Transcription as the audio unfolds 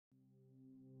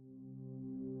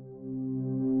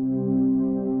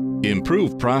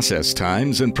Improve process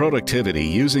times and productivity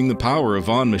using the power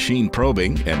of on-machine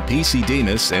probing and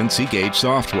PC-DMIS NC Gage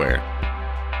software.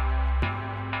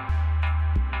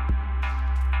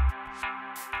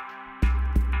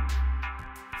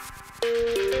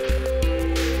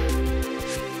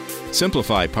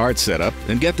 Simplify part setup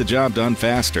and get the job done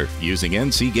faster using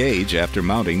NC Gage after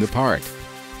mounting the part.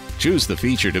 Choose the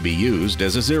feature to be used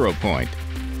as a 0 point.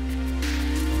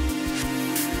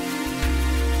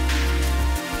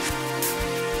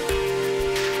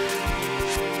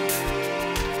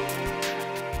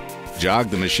 Jog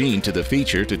the machine to the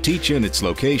feature to teach in its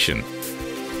location.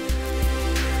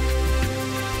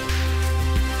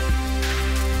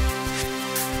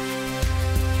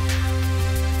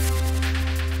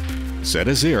 Set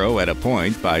a 0 at a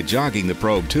point by jogging the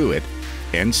probe to it.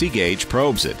 NC Gage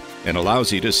probes it and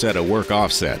allows you to set a work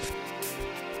offset.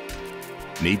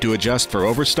 Need to adjust for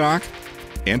overstock?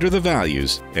 Enter the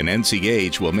values and NC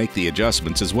Gage will make the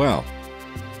adjustments as well.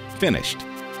 Finished.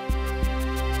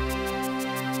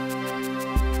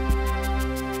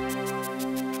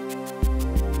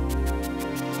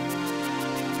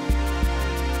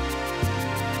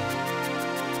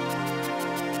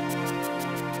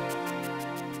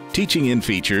 Teaching in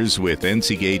features with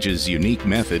NC Gage's unique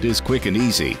method is quick and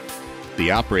easy. The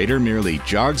operator merely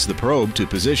jogs the probe to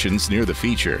positions near the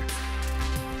feature.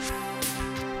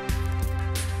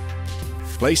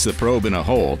 Place the probe in a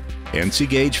hole. NC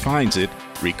Gage finds it,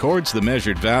 records the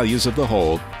measured values of the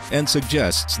hole, and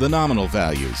suggests the nominal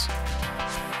values.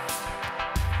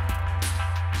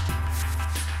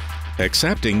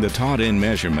 Accepting the taught-in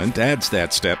measurement adds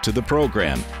that step to the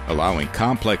program, allowing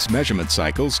complex measurement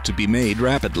cycles to be made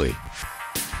rapidly.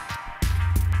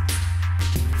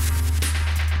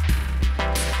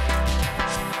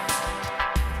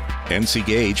 NC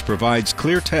Gage provides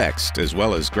clear text as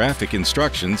well as graphic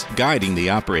instructions guiding the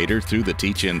operator through the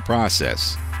teach-in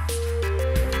process.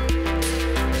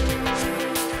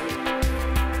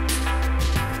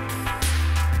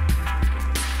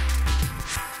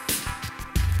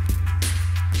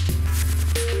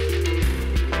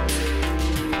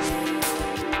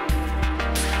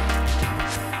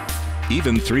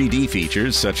 Even 3D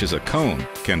features such as a cone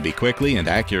can be quickly and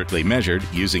accurately measured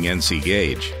using NC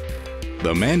Gage.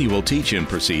 The manual teach-in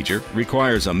procedure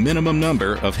requires a minimum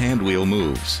number of handwheel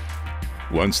moves.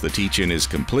 Once the teach-in is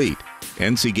complete,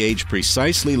 NC Gage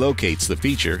precisely locates the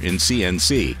feature in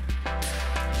CNC.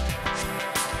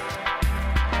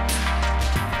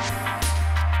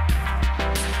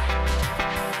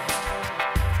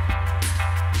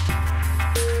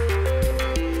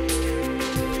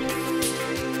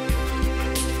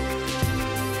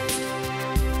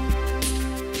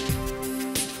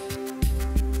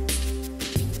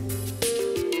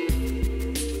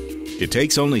 It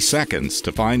takes only seconds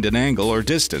to find an angle or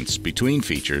distance between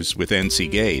features with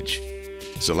NC Gage.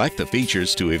 Select the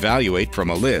features to evaluate from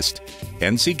a list.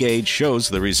 NC Gage shows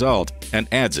the result and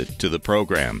adds it to the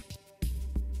program.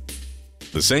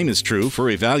 The same is true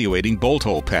for evaluating bolt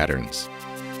hole patterns.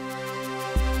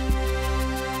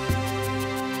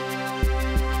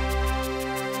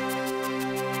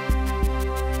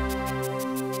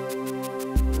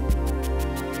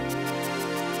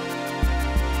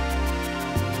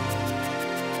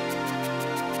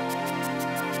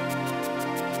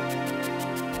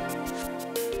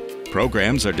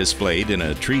 Programs are displayed in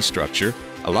a tree structure,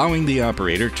 allowing the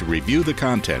operator to review the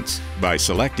contents by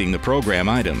selecting the program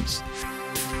items.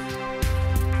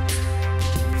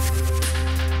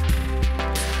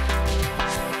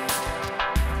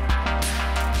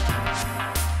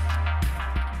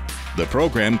 The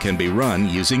program can be run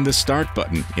using the Start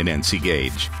button in NC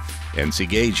Gage. NC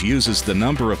Gage uses the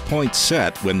number of points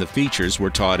set when the features were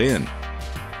taught in.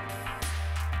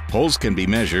 Holes can be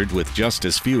measured with just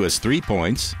as few as 3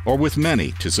 points or with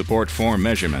many to support form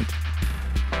measurement.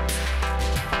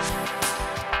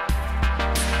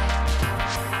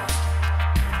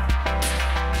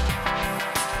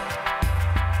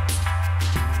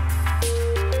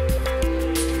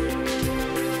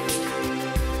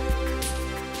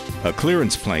 A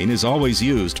clearance plane is always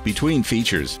used between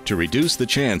features to reduce the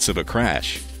chance of a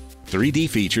crash. 3D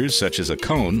features such as a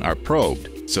cone are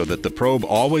probed so that the probe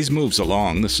always moves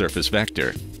along the surface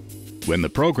vector. When the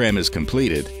program is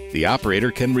completed, the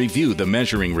operator can review the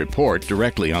measuring report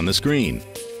directly on the screen.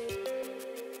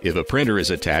 If a printer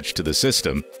is attached to the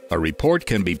system, a report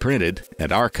can be printed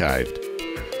and archived.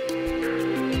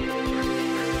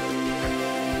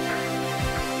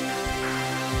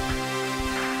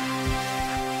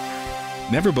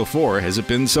 Never before has it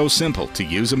been so simple to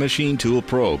use a machine tool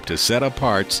probe to set up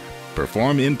parts,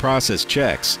 perform in-process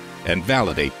checks, and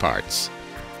validate parts.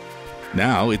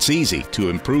 Now it's easy to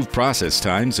improve process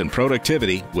times and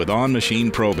productivity with on-machine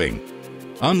probing.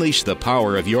 Unleash the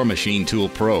power of your machine tool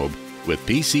probe with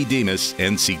PC-DMIS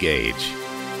NC Gage.